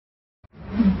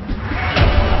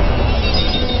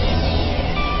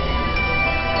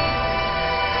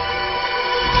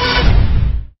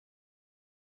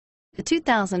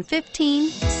2015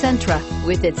 Sentra.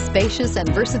 With its spacious and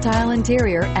versatile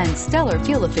interior and stellar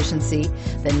fuel efficiency,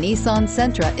 the Nissan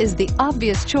Sentra is the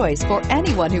obvious choice for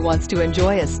anyone who wants to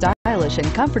enjoy a stylish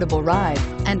and comfortable ride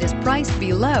and is priced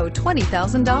below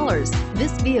 $20,000.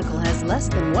 This vehicle has less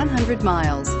than 100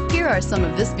 miles. Here are some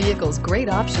of this vehicle's great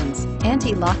options: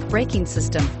 anti-lock braking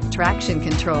system, traction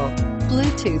control,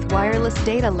 Bluetooth wireless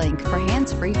data link for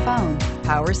hands-free phone,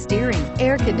 power steering,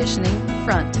 air conditioning,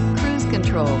 front, cruise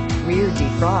control, rear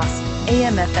defrost,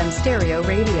 AM/FM stereo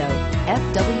radio,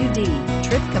 FWD,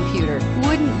 trip computer.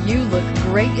 Wouldn't you look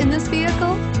great in this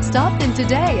vehicle? Stop in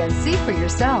today and see for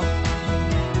yourself.